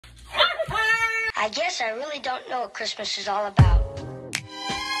I guess I really don't know what Christmas is all about.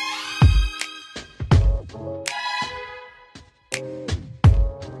 Isn't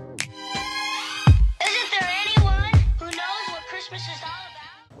there anyone who knows what Christmas is all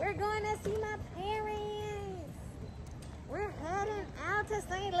about? We're going to see my parents. We're heading out to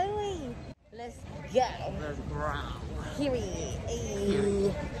St. Louis. Let's go. Let's go. Period.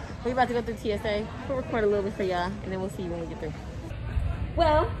 Hey. We're about to go through TSA. We'll record a little bit for y'all, and then we'll see you when we get through.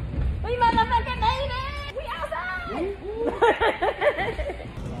 Well, we motherfucking made it! We outside!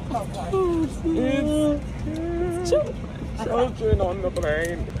 It's children on the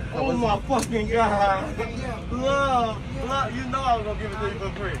plane. Oh my fucking god. Look, you know I was gonna give it to you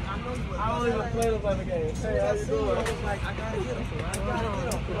for free. I don't even play this other game. Hey, how you doing?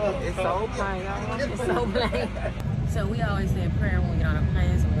 It's so plain, y'all. It's so plain. So we always say a prayer when we get on a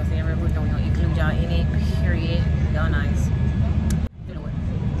plane, so we're gonna say every week, and we're gonna include y'all in it, period. Y'all nice. You know what?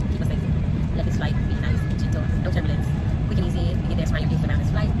 Keep us safe. Let this flight be nice and gentle. No turbulence. We can ease in. We get there smart. You get around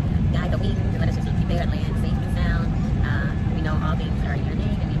this flight. Guide the wings and let us just keep there and land safe and sound. We know all things are in your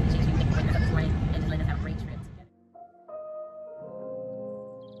name, and we appreciate you taking us up this morning and just letting us have a great trip together.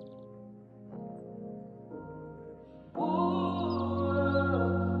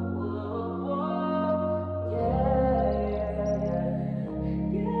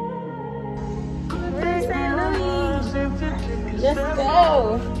 Let's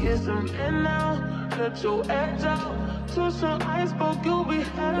go.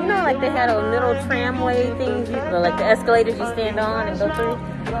 You know, like they had a little tramway things, like the escalators you stand on and go through.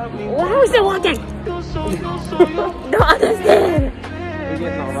 Why are we still walking? Don't understand.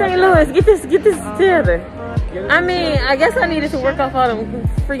 St. Louis, get this together. I mean, I guess I needed to work off all them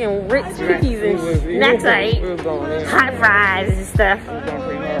freaking Ritz cookies and snacks I ate, hot fries and stuff.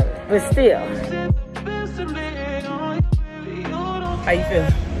 But still. How you feel?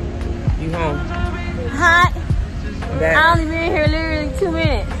 You home? Hot. Back. I only been here literally 2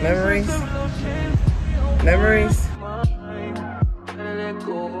 minutes. Memories? Memories?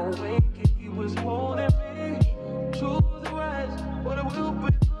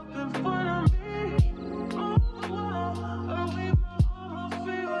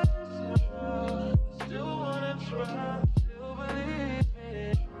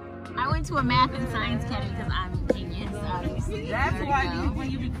 I went to a math and science academy because I'm a genius, obviously. That's why when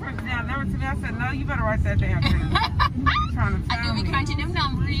you be crunching down numbers to me, I said, no, you better write that down. Trying to tell I do be crunching them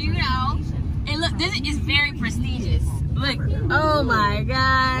numbers, you know. And look, this is very prestigious. Look, oh my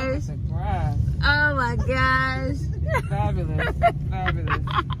gosh. Oh my gosh. Fabulous. Fabulous.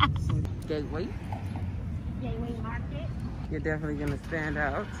 Gateway. Gateway Market. You're definitely going to stand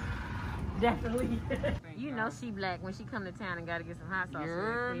out. Definitely. You know she black when she come to town and gotta get some hot sauce.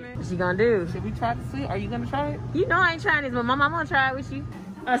 What she gonna do? Should we try to see? Are you gonna try it? You know I ain't trying this, but my mama gonna try it with you.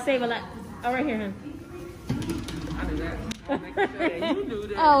 Save a lot. Oh, right here, I knew that. You knew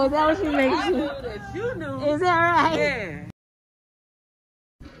that. Oh, is that what she makes I you? knew that you knew. Is that right? Yeah.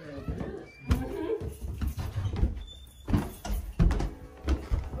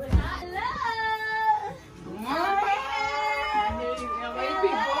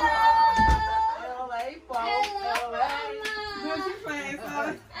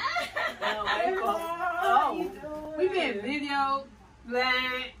 We been video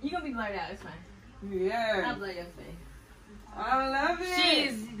blind. You gonna be blurred out, it's fine. Yeah. I'll blur your face. I love it.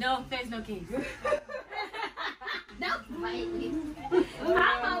 She's no face, no case. No fight.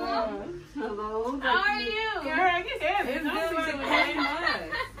 Hi, Mama. Hello. How are you? Girl, I guess it's been like 3 months.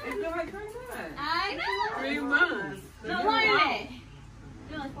 It's been like 3 months. I know. 3 months. No longer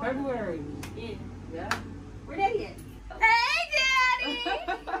than. February. Yeah. Yeah. Where Daddy at? Hey, Daddy.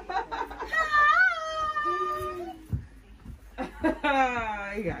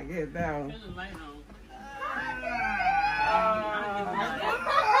 Hi. You gotta get down. Turn the light on.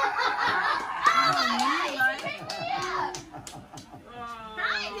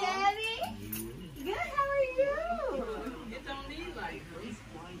 Hi, Daddy. Good. How are you? It don't need light.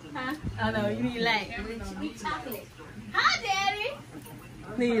 Huh? Oh no, you need light. We chocolate. Hi, Daddy.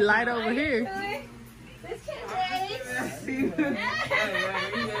 Need light over here. Let's cherish.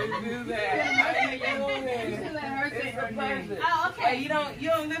 Oh, okay. Hey, you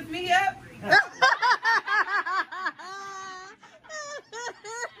don't lift me up?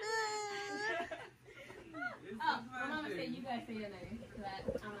 Oh, my mama said you guys say your name.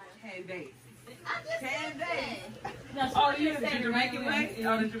 I'm like, 10 days. I'm just 10 days. No, Oh, you the Jamaican way?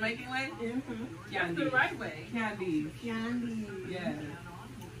 Oh, the Jamaican way? Mm-hmm. That's the right way. Candy. Candy. Yeah.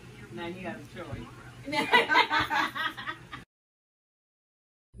 Now you have a choice.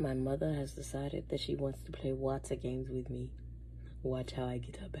 My mother has decided that she wants to play water games with me. Watch how I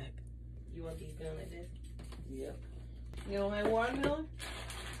get her back. You want these done like this? Yep. You don't like watermelon?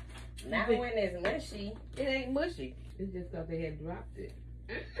 Not when it's mushy. It ain't mushy. It's just because they had dropped it.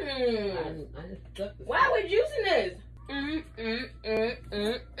 I just stuck the Why we juicing this?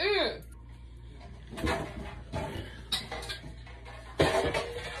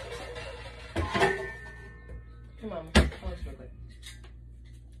 Come on, hold this real quick.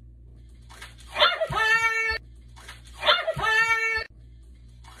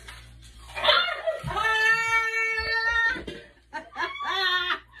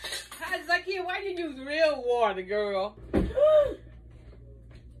 Zakiya, why you use real water, girl?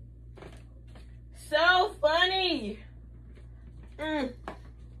 So funny.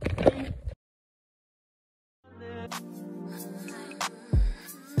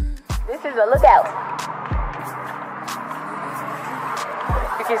 This is a lookout.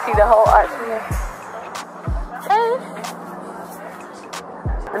 You can see the whole arch from here. Hey.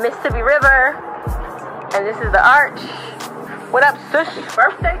 The Mississippi River. And this is the arch. What up, Sush?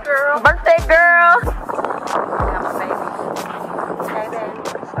 Birthday girl. Birthday girl. Got my baby. Hey, baby.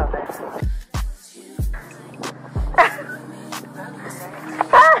 So bad.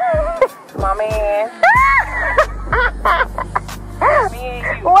 My man.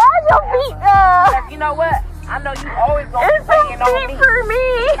 Why your feet up? You know what? I know you always gonna be waiting on me. For me.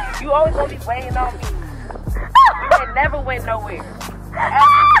 You always gonna be waiting on me. You ain't never went nowhere.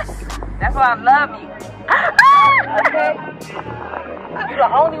 That's why I love you. Okay? You the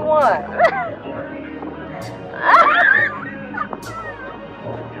only one.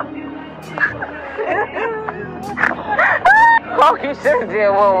 Oh, you should have did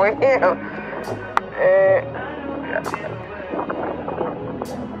one with him.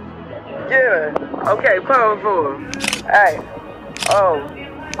 Get her. Okay, pose for him. Alright. Oh.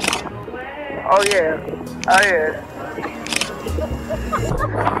 Oh yeah. Oh yeah.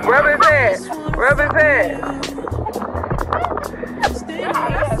 Rub his head. Rub his head.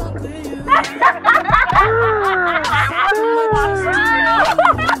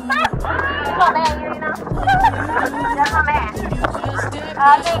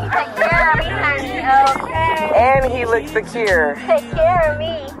 Take care of me, honey. Okay. And he looks secure. Take care of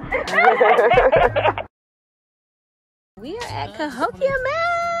me. We are at Cahokia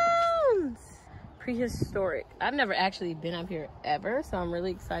Mounds. Prehistoric. I've never actually been up here ever, so I'm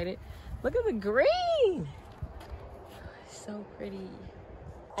really excited. Look at the green. So pretty.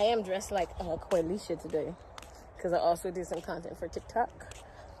 I am dressed like Quaylisha today because I also did some content for TikTok.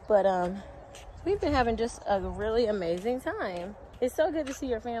 But we've been having just a really amazing time. It's so good to see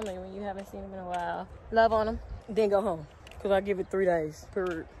your family when you haven't seen them in a while. Love on them, then go home. Because I give it 3 days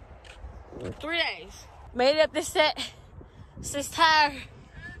per 3 days. Made it up this set. Sis tired.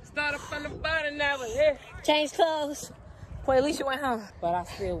 Start up on the bottom now, but yeah. Changed clothes. Quaylisha went home. But I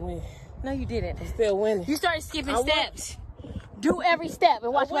still win. No, you didn't. I'm still winning. You started skipping steps. Do every step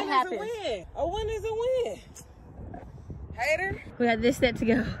and watch what happens. A win is a win. Hater. We got this set to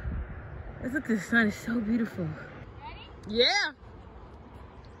go. Let's look at the sun. It's so beautiful. Ready? Yeah.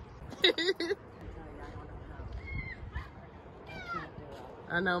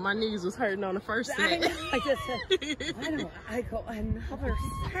 I know, my knees was hurting on the first set. I go another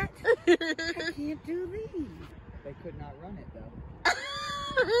set. I can't do these. They could not run it though.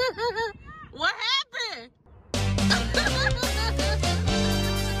 What happened?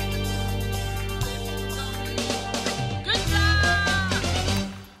 Good job!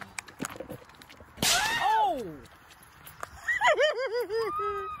 Oh!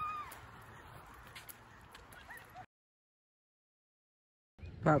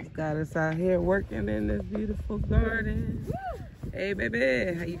 Pop's got us out here working in this beautiful garden. Woo. Hey,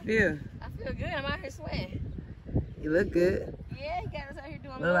 baby, how you feel? I feel good. I'm out here sweating. You look good. Yeah, he got us out here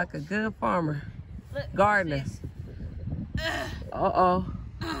doing Look like a good farmer. Look, Gardener. Uh-oh.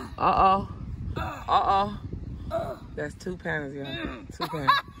 Uh-oh. Uh-oh. That's 2 pounds, y'all. 2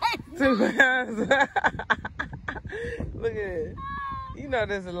 pounds. 2 pounds. Look at it. You know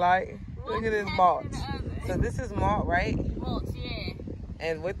this is light. Look at this mulch. So this is mulch, right? Mulch, yeah.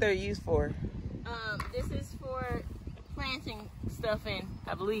 And what they're used for? This is for planting stuff in,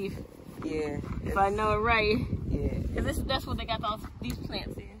 I believe. Yeah. If I know it right. Yeah. Because that's what they got these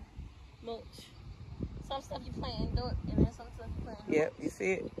plants in. Mulch. Some stuff you plant indoor, and then some stuff you plant indoor. Yep, you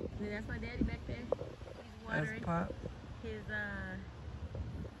see it? And that's my daddy back there. He's watering That's Pop.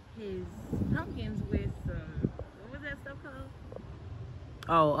 his pumpkins with what was that stuff called?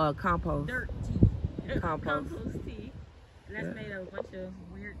 Oh, compost. Dirt tea. Compost. Compost tea. And that's Yeah. made of a bunch of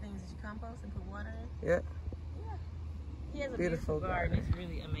weird things that you compost and put water in. Yep. Yeah. He has a Beautiful beautiful garden. garden. It's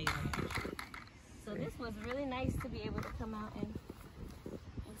really amazing. So this was really nice to be able to come out and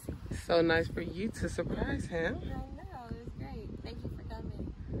see. So nice for you to surprise him. I know, it was great. Thank you for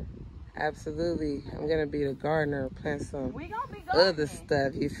coming. Absolutely. I'm gonna be the gardener, plant some We gonna be going. other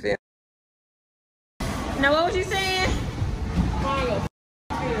stuff. You feel? Now what was you saying?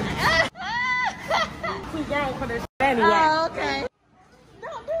 Too grown for this anyway. Oh, okay.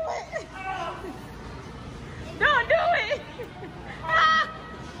 Don't do it. Don't do it.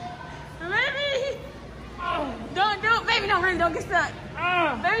 Baby. Don't do it. Baby, no, really don't get stuck.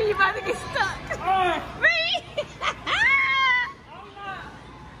 Baby, you about to get stuck. Baby.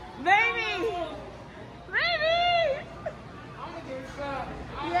 Baby. Baby. I'm gonna get stuck.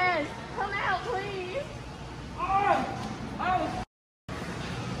 Yes. Come out, please.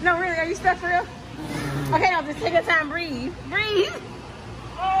 No, really, are you stuck for real? Okay, now just take your time, breathe. Breathe.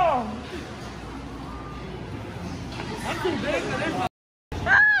 I'm too big for this.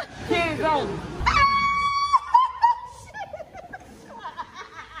 Ah! Kids only.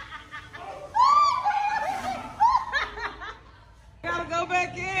 Gotta go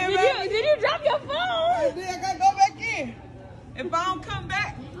back in, baby. Did you drop your phone? I gotta go back in. If I don't come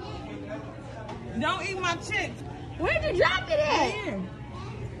back, don't eat my chips. Where'd you drop it at? Here.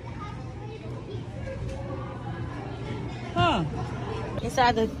 Huh.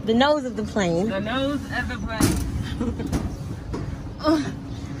 Inside the nose of the plane. The nose of the plane.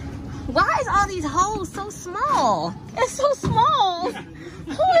 Why is all these holes so small? It's so small.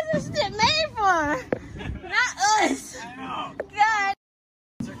 Who is this shit made for? Not us. God.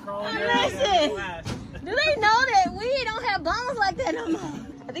 Listen. Do they know that we don't have bones like that no more?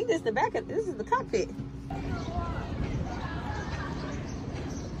 I think this is the back of this is the cockpit.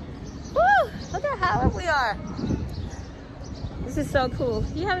 Woo! Look at how up we are. This is so cool.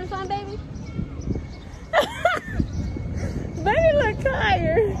 You having fun, baby? Baby look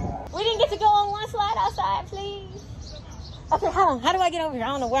tired. We didn't get to go on one slide outside, please. Okay, hold on. How do I get over here? I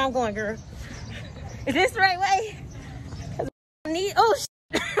don't know where I'm going, girl. Is this the right way? I need. Oh,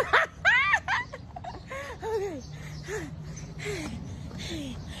 okay.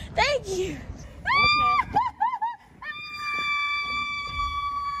 Thank you.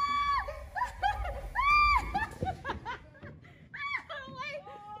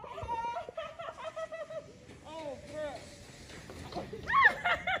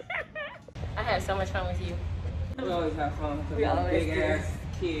 I had so much fun with you. We always have fun with We the always big do. ass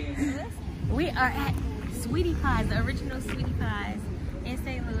kids. We are at Sweetie Pies, the original Sweetie Pies in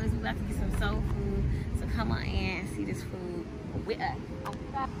St. Louis. We about to get some soul food. So come on in and see this food with us.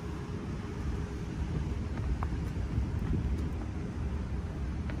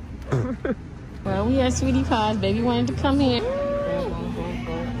 Well, we at Sweetie Pies. Baby wanted to come in.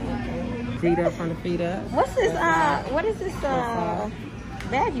 Feet up from the feet up. What's this? What is this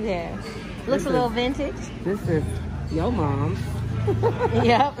bag you have? Looks a little vintage. This is your mom's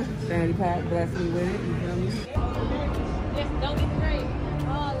Yep. fanny pack. Bless me with it. You feel me? Yes, don't get the grape.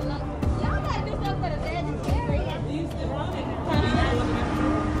 Oh, look. Y'all gotta do stuff for the vegetarian.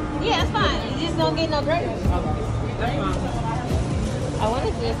 Yeah, that's fine. You just don't get no grape. That's fine. I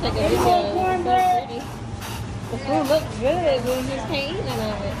wanted to just take a video. It's so pretty. The food looks good, but we just can't eat none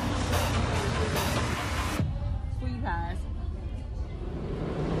of it. Sweet pies.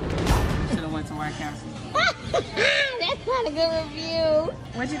 Should have went to White Castle. That's not a good review.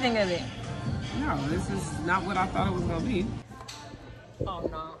 What'd you think of it? No, this is not what I thought it was gonna be. Oh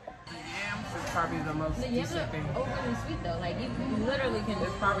no. The yams is probably the most The yams decent are thing. overly sweet though. Like you literally can.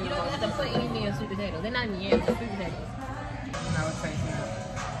 It's probably You don't the have to most put anything in sweet potatoes. They're not in yams. They're sweet potatoes. I would say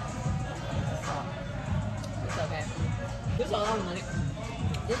It's okay. This is all I wanted.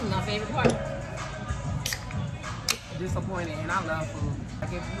 This is my favorite part. disappointed, and I love food.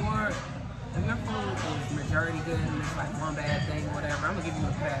 Like if your food is majority good and it's like one bad thing, whatever, I'm gonna give you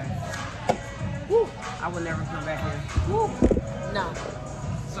a pass. Woo. I would never come back here. Woo. No.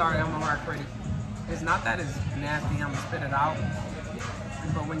 Sorry, I'm a hard critic. It's not that it's nasty, I'm gonna spit it out.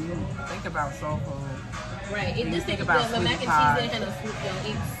 But when you think about soul food, Right. you This think thing, about the mac sweet and pie. cheese didn't have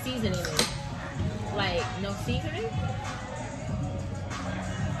no seasoning in it. Like, no seasoning?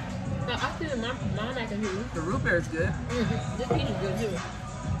 No, I feel my mac and cheese. The root beer is good. This piece is good too.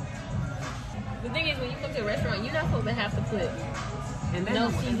 The thing is, when you come to a restaurant, you're not supposed to have to put And then, no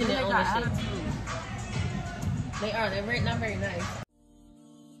and then seasoning they on got the shit. attitude. They are. They're not very nice.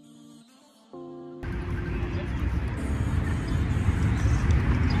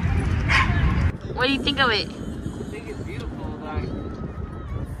 What do you think of it? I think it's beautiful. Like,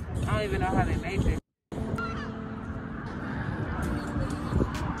 I don't even know how they made it.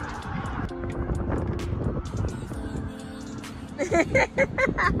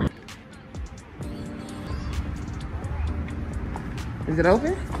 Is it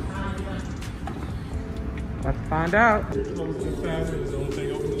open? About to find out.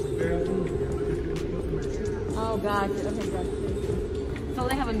 Oh God. Okay, God. So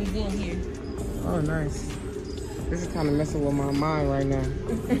they have a museum here. Oh, nice. This is kind of messing with my mind right now.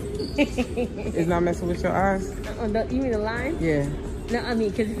 It's not messing with your eyes? You mean the line? Yeah. No, I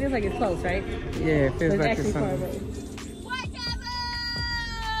mean, because it feels like it's close, right? Yeah, it feels But like it's it's actually far something. away.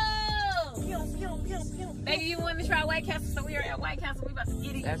 Baby, you want to try White Castle? So we are at White Castle. We about to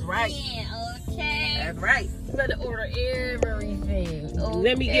get it. That's right. Yeah, okay. That's right. We about to order everything. Okay.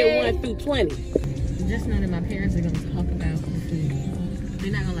 Let me get 1 through 20. Just know that my parents are going to talk about the food.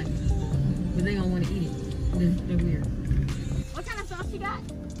 They're not going to like it, but they're going to want to eat it. They're weird. What kind of sauce you got?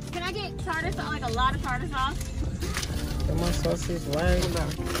 Can I get tartar sauce, like a lot of tartar sauce? Come on, sausage, right?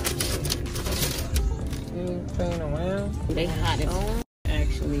 You playing around? They hot as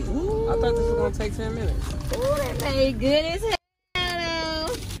actually. Ooh. I thought this was gonna take 10 minutes. Ooh, that made good as hell.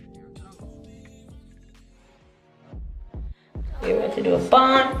 We're about to do a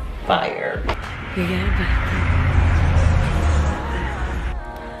bonfire. We got a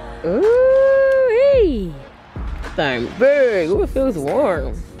bonfire. Ooh, hey. Thing big. Ooh, it feels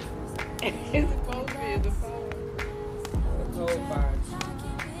warm. It's supposed to be in the cold. The cold vibe.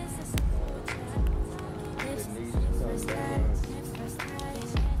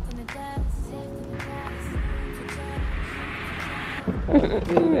 Don't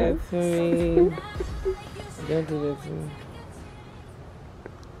do that to me. Don't do that to me.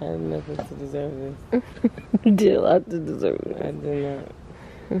 I have nothing to deserve this. You did a lot to deserve it. I do not.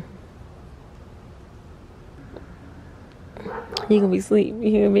 You gonna be asleep.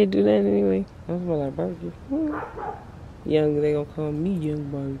 You gonna be do that anyway. That's what I burger. Young, they gonna call me Young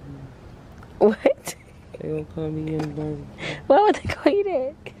Burger. What? They gonna call me Young Burger. Why would they call you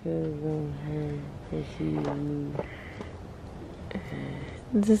that? Cause I'm her. Cause she and me.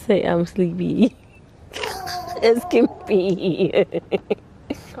 Just say I'm sleepy. As can be.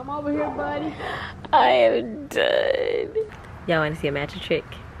 Come over here, buddy. I am done. Y'all want to see a magic trick?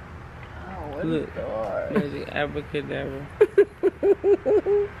 Oh, look. Magic abracadabra.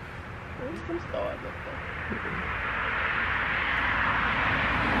 Where's some stars up there?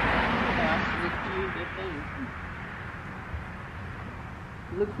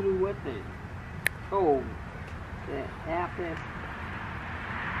 Look through what thing? Oh, that apple.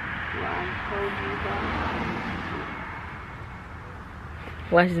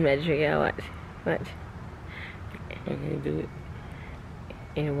 Watch this magic trick, y'all. Watch. Watch. Okay, do it.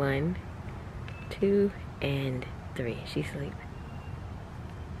 And 1, 2, and 3. She's asleep.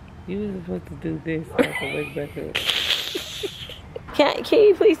 You were supposed to do this. I can wake back up. Can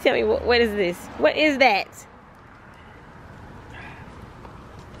you please tell me what is this? What is that?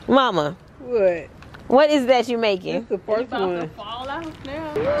 Mama. What? What is that you making? It's the first one. Fall out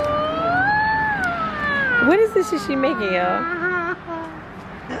now. What is this shit she making, y'all?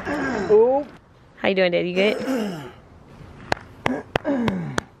 Oh. How you doing, Dad? You good?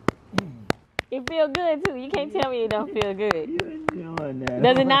 It feel good too. You can't tell me it don't feel good. You enjoying that?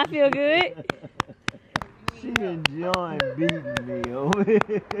 Does it not feel good? She enjoying beating me over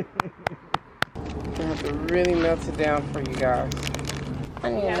here. I have to really melt it down for you guys. I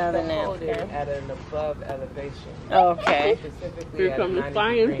need another napkin. At an above elevation. Okay. Specifically Here at come a the 90-degree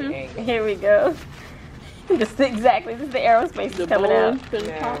scientists. angle. Here we go. This is exactly. This is the aerospace The coming out. bones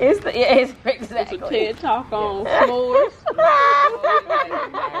finna talk. It's the it's It's a exactly. TED talk on s'mores.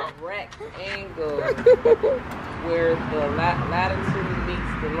 Direct angle where the latitude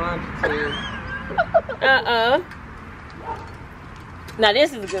meets the longitude. Now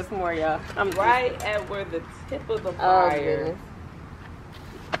this is a good s'more, y'all. I'm Right at where the tip of the Oh, fire goodness.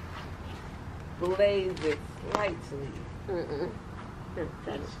 blazes slightly.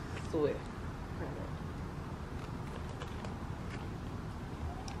 That's Swift.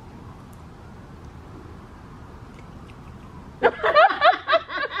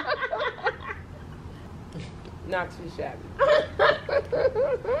 Not too shabby.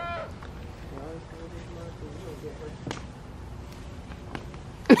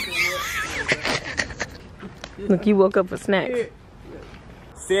 Look, you woke up for snacks.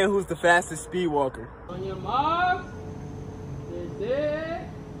 Saying who's the fastest speed walker. On your mark. Is it?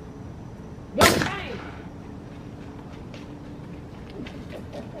 Go bang!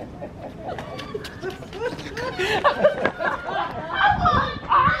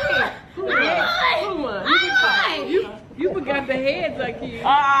 You forgot the head, Zakiya.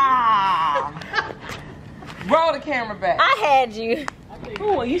 Roll the camera back. I had you.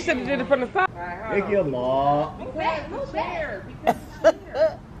 Oh, you should have did it from the side. Take your mom. Move there because it's here.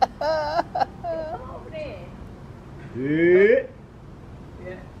 Over there.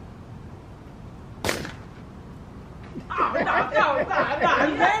 Yeah.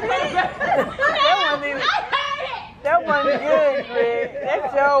 That wasn't good, Greg. That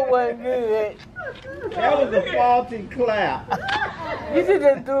show wasn't good. That was a faulty clap. You should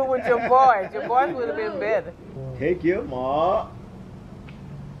just do it with your voice. Your voice would have been better. Take your mark.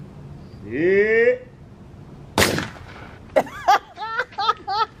 Sit.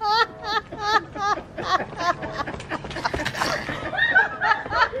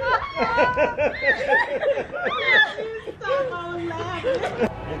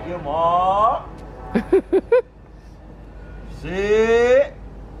 Take your mark. Sit.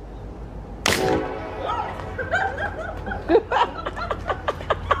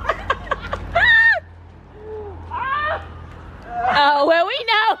 Oh, well, we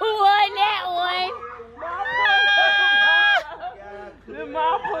know who won that one.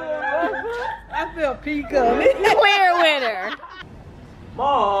 I feel pee coming. Clear winner.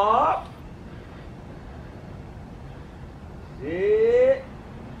 Mark. Sit.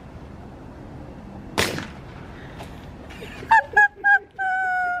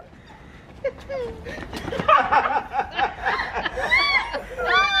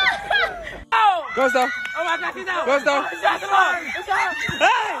 Go, Star. Oh my God, she's out. Go, Star.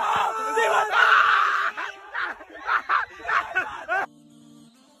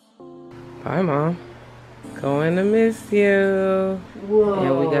 Bye, Mom. Going to miss you. Whoa.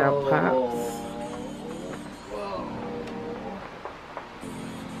 And we got Pops.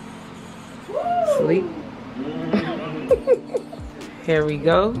 Sleep. Here we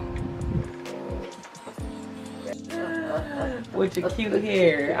go. With your cute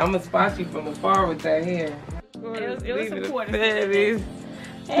hair. I'm gonna spot you from afar with that hair. It was some quarter. Hey,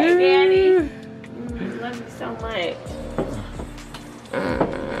 Daddy. Love you so much.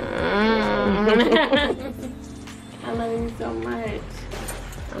 I love you so much.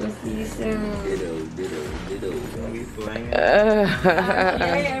 I'm gonna see you soon. Ditto. Don't be playing.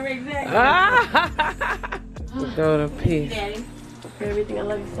 Yeah, exactly. Go to peace. Daddy, for everything, I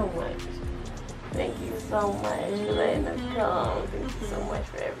love you so much. Thank you so much for letting us come. Thank you so much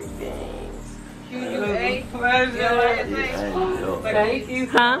for everything. QUA pleasure. Thank you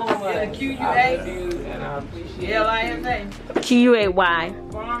so much. QUA. And I appreciate it. LIFA.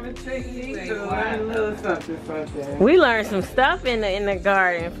 QUAY. Farming techniques. A little something. We learned some stuff in the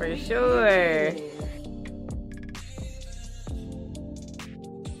garden for sure.